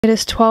It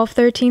is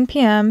 12:13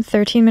 p.m.,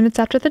 13 minutes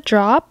after the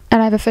drop,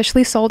 and I've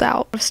officially sold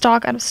out. Out of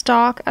stock, out of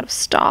stock, out of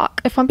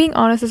stock. If I'm being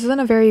honest, this isn't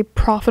a very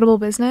profitable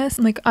business.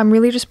 Like, I'm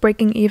really just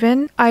breaking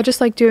even. I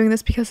just like doing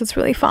this because it's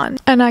really fun,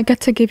 and I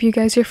get to give you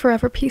guys your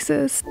forever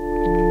pieces.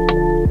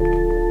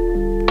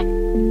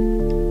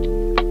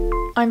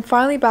 I'm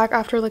finally back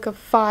after like a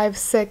 5,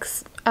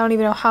 6, I don't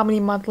even know how many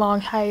month-long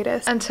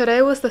hiatus, and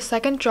today was the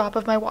second drop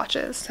of my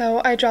watches.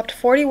 So I dropped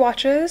 40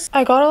 watches.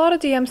 I got a lot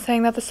of DMs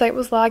saying that the site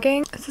was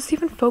lagging. Is this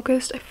even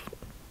focused? I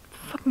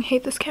fucking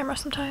hate this camera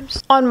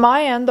sometimes. On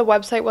my end, the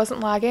website wasn't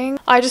lagging.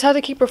 I just had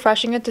to keep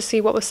refreshing it to see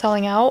what was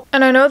selling out.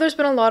 And I know there's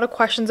been a lot of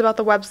questions about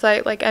the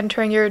website, like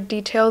entering your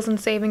details and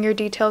saving your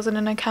details in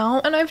an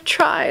account. And I've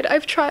tried,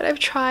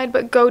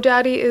 but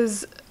GoDaddy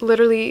is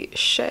literally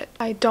shit.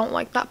 I don't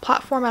like that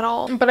platform at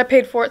all, but I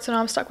paid for it, so now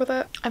I'm stuck with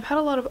it. I've had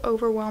a lot of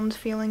overwhelmed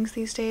feelings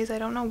these days. I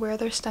don't know where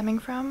they're stemming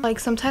from. Like,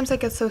 sometimes I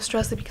get so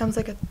stressed it becomes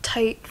like a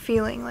tight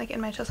feeling like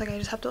in my chest, like I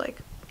just have to like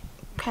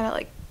kind of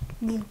like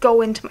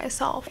go into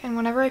myself. And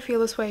whenever I feel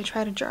this way, I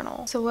try to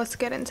journal. So let's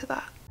get into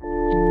that.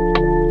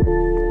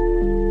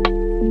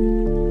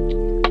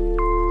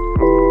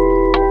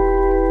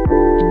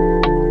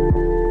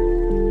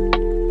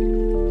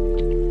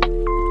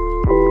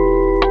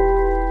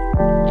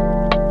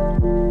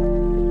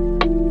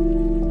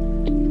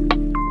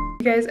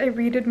 You guys, I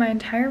redid my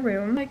entire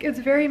room. Like, it's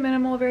very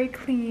minimal, very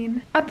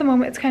clean. At the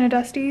moment, it's kind of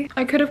dusty.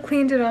 I could have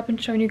cleaned it up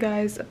and shown you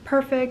guys a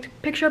perfect,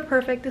 picture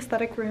perfect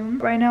aesthetic room.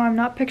 Right now, I'm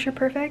not picture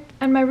perfect,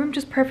 and my room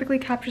just perfectly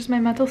captures my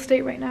mental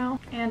state right now.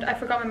 And I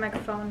forgot my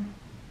microphone.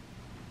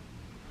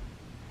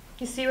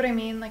 You see what I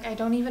mean? Like, I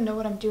don't even know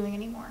what I'm doing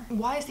anymore.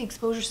 Why is the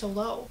exposure so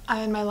low?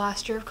 I'm in my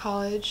last year of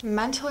college.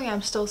 Mentally,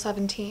 I'm still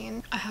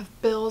 17. I have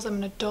bills, I'm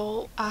an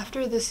adult.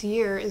 After this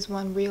year is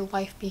when real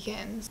life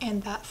begins,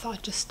 and that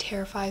thought just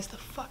terrifies the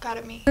fuck out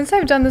of me. Since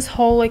I've done this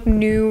whole like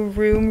new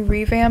room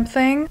revamp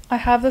thing, I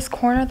have this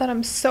corner that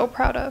I'm so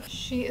proud of.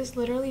 She is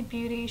literally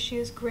beauty, she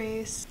is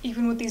grace,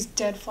 even with these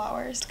dead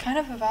flowers. It's kind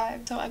of a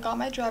vibe. So I got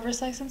my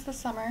driver's license this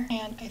summer,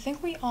 and I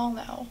think we all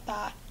know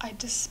that I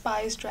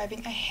despise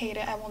driving. I hate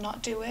it, I will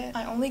not do it.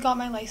 I only got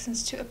my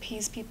license to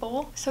appease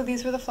people, so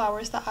these were the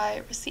flowers that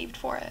I received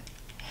for it.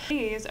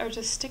 These are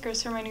just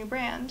stickers for my new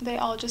brand. They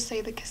all just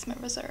say the Kismet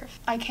Reserve.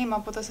 I came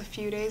up with this a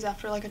few days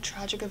after like a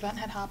tragic event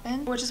had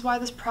happened, which is why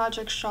this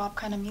project shop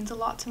kind of means a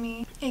lot to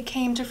me. It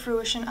came to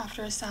fruition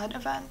after a sad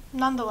event.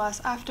 Nonetheless,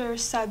 after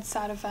said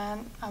sad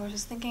event, I was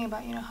just thinking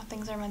about, you know, how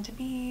things are meant to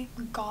be.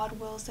 God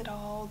wills it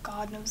all.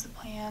 God knows the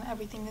plan.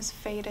 Everything is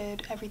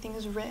fated. Everything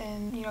is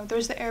written. You know,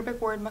 there's the Arabic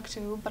word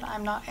maktub, but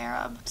I'm not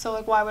Arab. So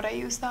like, why would I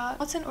use that?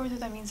 What's in Urdu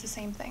that means the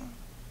same thing?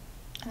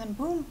 And then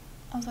boom,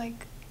 I was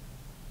like,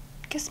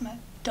 Kismet.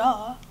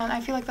 Duh. And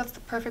I feel like that's the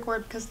perfect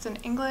word because it's in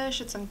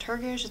English, it's in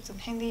Turkish, it's in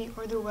Hindi,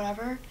 Urdu,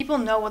 whatever. People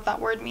know what that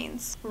word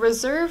means.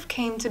 Reserve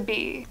came to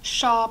be.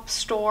 Shop,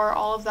 store,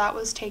 all of that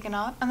was taken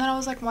up. And then I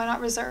was like, why not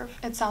reserve?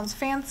 It sounds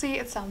fancy,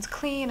 it sounds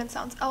clean, it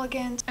sounds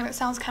elegant, and it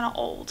sounds kind of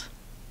old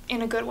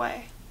in a good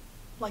way.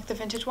 Like the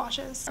vintage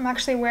watches. I'm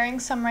actually wearing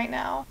some right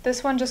now.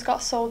 This one just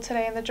got sold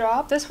today in the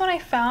drop. This one I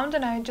found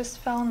and I just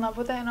fell in love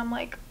with it, and I'm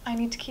like, I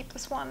need to keep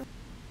this one.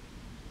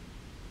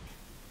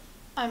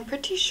 I'm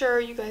pretty sure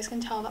you guys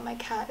can tell that my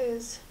cat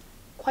is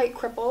quite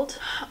crippled.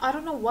 I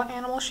don't know what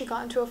animal she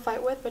got into a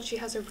fight with, but she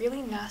has a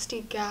really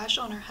nasty gash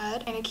on her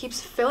head and it keeps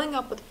filling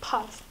up with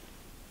pus.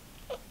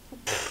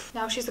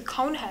 Now she's a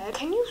cone head.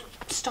 Can you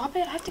stop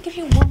it? I have to give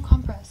you a warm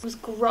compress. It was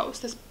gross.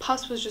 This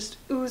pus was just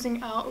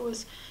oozing out. It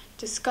was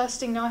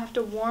disgusting. Now I have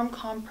to warm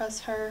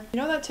compress her. You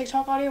know that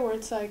TikTok audio where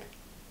it's like,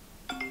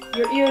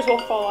 your ears will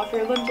fall off,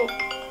 your limbs will...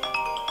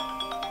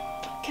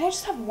 Can I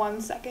just have 1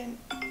 second?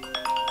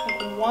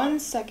 Like 1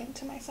 second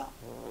to myself.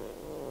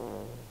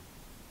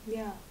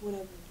 Yeah,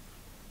 whatever.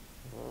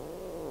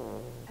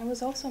 I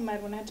was also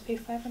mad when I had to pay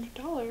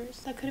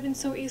 $500. That could have been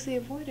so easily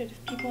avoided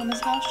if people in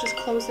this house just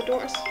closed the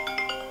doors.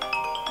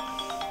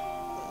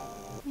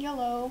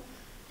 Yellow.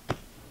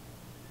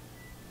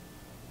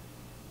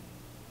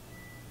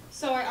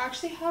 So I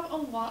actually have a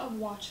lot of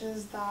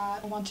watches that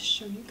I want to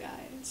show you guys.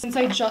 Since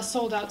I just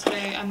sold out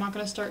today, I'm not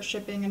going to start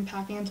shipping and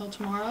packing until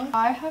tomorrow.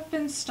 I have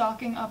been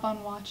stocking up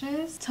on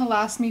watches to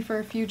last me for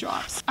a few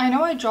drops. I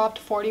know I dropped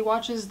 40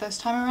 watches this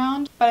time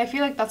around, but I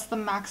feel like that's the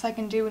max I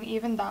can do, and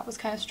even that was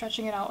kind of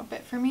stretching it out a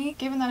bit for me.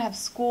 Given that I have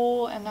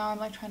school and now I'm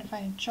like trying to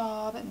find a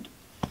job and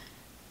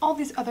all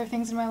these other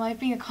things in my life,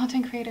 being a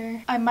content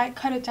creator, I might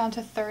cut it down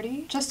to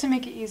 30 just to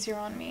make it easier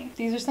on me.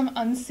 These are some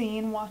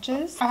unseen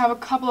watches. I have a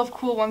couple of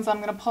cool ones I'm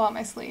gonna pull out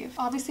my sleeve.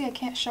 Obviously I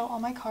can't show all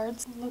my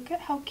cards. Look at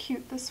how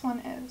cute this one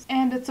is.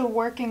 And it's a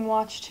working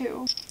watch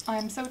too.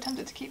 I'm so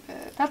tempted to keep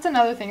it. That's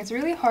another thing. It's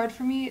really hard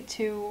for me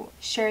to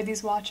share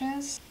these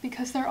watches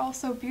because they're all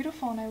so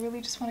beautiful and I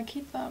really just want to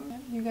keep them.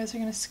 You guys are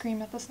gonna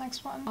scream at this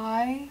next one.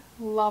 I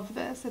love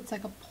this. It's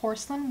like a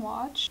porcelain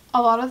watch.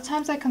 A lot of the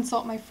times I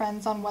consult my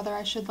friends on whether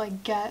I should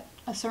like get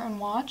a a certain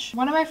watch.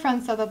 One of my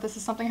friends said that this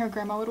is something her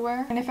grandma would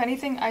wear, and if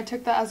anything, I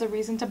took that as a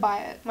reason to buy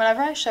it.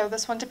 Whenever I show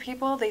this one to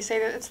people, they say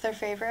that it's their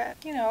favorite.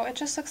 You know, it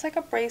just looks like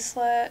a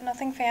bracelet,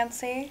 nothing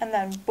fancy, and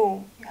then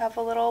boom, you have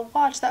a little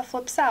watch that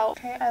flips out.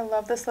 Okay, I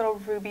love this little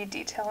ruby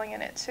detailing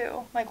in it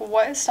too. Like,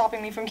 what is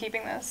stopping me from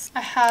keeping this?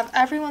 I have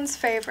everyone's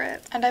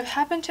favorite, and I've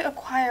happened to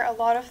acquire a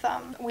lot of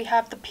them. We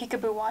have the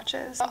peekaboo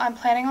watches. So I'm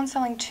planning on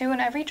selling 2 in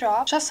every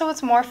drop, just so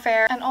it's more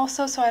fair, and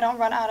also so I don't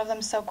run out of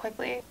them so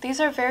quickly. These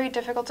are very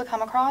difficult to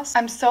come across.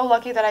 I'm so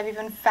lucky that I've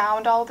even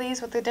found all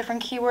these with the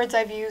different keywords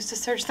I've used to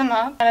search them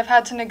up, and I've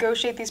had to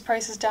negotiate these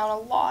prices down a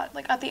lot.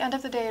 Like, at the end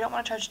of the day, I don't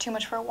want to charge too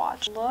much for a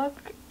watch.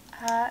 Look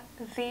at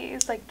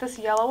these. Like, this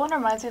yellow one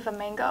reminds me of a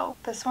mango.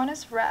 This one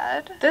is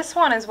red. This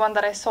one is one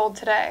that I sold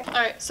today.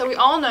 Alright, so we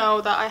all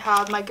know that I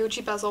have my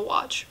Gucci bezel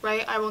watch,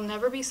 right? I will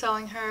never be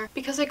selling her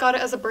because I got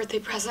it as a birthday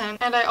present.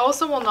 And I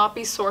also will not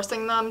be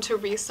sourcing them to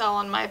resell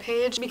on my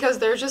page because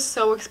they're just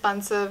so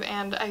expensive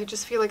and I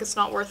just feel like it's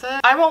not worth it.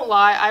 I won't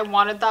lie, I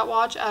wanted that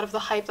watch out of the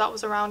hype that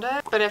was around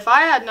it. But if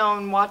I had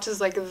known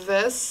watches like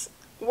this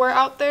were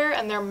out there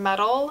and they're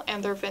metal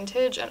and they're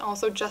vintage and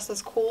also just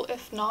as cool,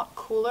 if not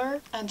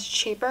cooler and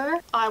cheaper,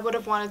 I would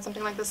have wanted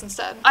something like this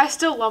instead. I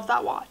still love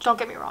that watch, don't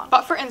get me wrong.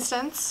 But for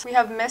instance, we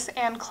have Miss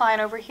Anne Klein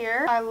over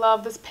here. I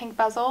love this pink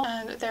bezel,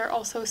 and there are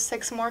also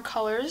 6 more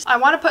colors. I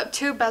want to put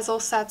 2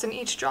 bezel sets in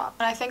each drop,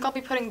 and I think I'll be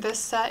putting this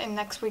set in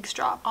next week's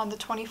drop on the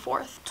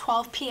 24th,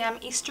 12 p.m.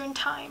 Eastern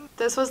time.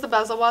 This was the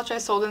bezel watch I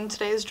sold in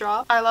today's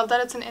drop. I love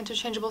that it's an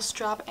interchangeable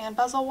strap and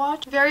bezel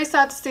watch. Very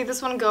sad to see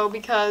this one go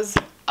because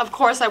of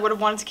course I would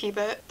have wanted to keep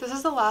it. This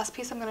is the last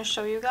piece I'm going to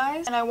show you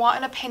guys, and I want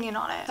an opinion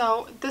on it.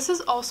 So this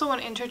is also an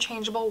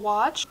interchangeable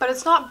watch, but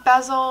it's not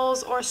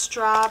bezels or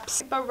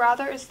straps, but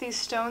rather it's these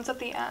stones at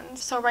the end.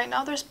 So right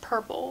now there's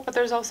purple, but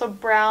there's also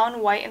brown,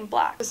 white, and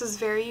black. This is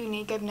very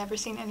unique. I've never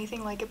seen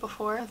anything like it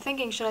before. I'm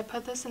thinking, should I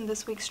put this in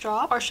this week's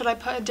drop, or should I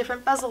put a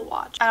different bezel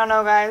watch? I don't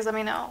know, guys. Let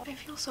me know. I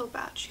feel so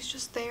bad. She's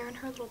just there in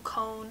her little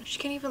cone. She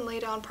can't even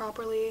lay down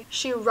properly.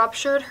 She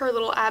ruptured her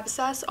little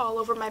abscess all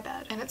over my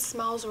bed, and it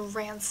smells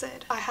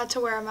rancid. I had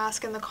to wear a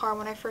mask in the car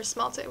when I first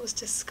smelled it. It was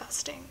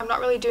disgusting. I'm not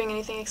really doing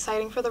anything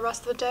exciting for the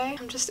rest of the day.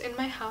 I'm just in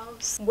my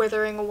house,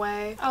 withering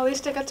away. At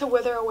least I get to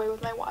wither away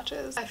with my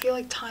watches. I feel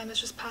like time is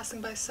just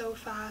passing by so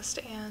fast,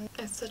 and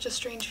it's such a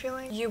strange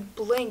feeling. You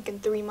blink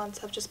and 3 months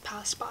have just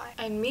passed by.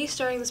 And me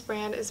starting this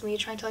brand is me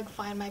trying to like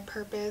find my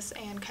purpose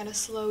and kind of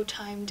slow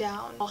time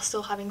down while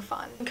still having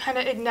fun. And kind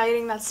of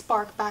igniting that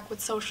spark back with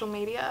social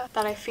media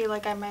that I feel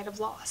like I might have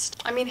lost.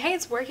 I mean, hey,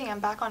 it's working. I'm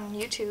back on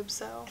YouTube,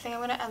 so I think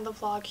I'm gonna end the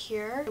vlog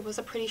here. It was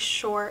a pretty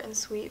short and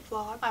sweet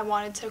vlog. I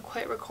wanted to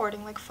quit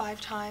recording like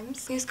 5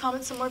 times. Please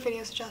comment some more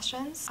video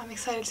suggestions. I'm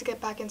excited to get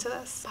back into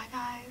this. Bye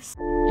guys.